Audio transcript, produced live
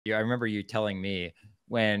I remember you telling me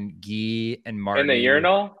when Guy and Marty in the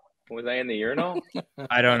urinal. Was I in the urinal?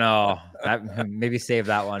 I don't know. Maybe save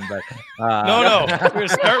that one, but no. We're gonna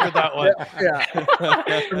start with that one. Yeah.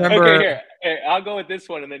 Remember, okay, here, I'll go with this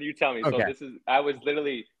one, and then you tell me. Okay. So I was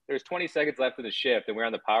literally, there's 20 seconds left in the shift, and we're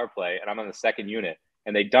on the power play, and I'm on the second unit,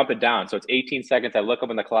 and they dump it down. So it's 18 seconds. I look up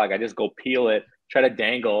on the clock. I just go peel it, try to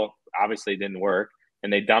dangle. Obviously, it didn't work,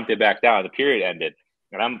 and they dumped it back down. The period ended,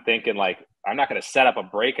 and I'm thinking like, I'm not going to set up a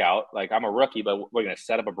breakout. Like, I'm a rookie, but we're going to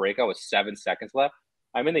set up a breakout with 7 seconds left.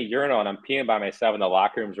 I'm in the urinal and I'm peeing by myself, and the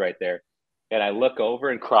locker room's right there. And I look over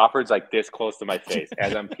and Crawford's like this close to my face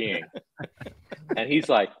as I'm peeing. And he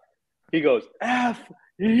goes, F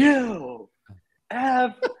you.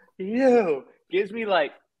 Gives me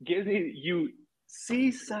you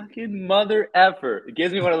C-sucking mother effer. It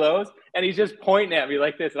gives me one of those. And he's just pointing at me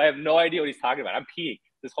like this. And I have no idea what he's talking about. I'm peeing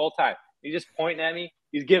this whole time. He's just pointing at me.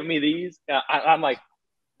 He's giving me these. I'm like,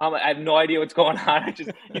 I have no idea what's going on.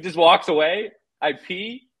 He just walks away. I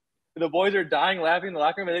pee. The boys are dying laughing in the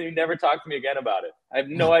locker room, and then he never talked to me again about it. I have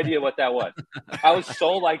no idea what that was. I was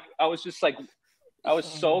so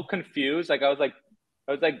confused. Like, it was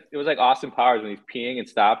like Austin Powers when he's peeing and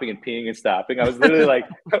stopping and peeing and stopping. I was literally like,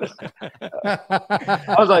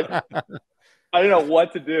 I was like, I didn't know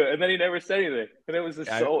what to do. And then he never said anything. And it was it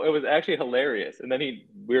was actually hilarious. And then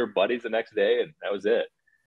we were buddies the next day, and that was it.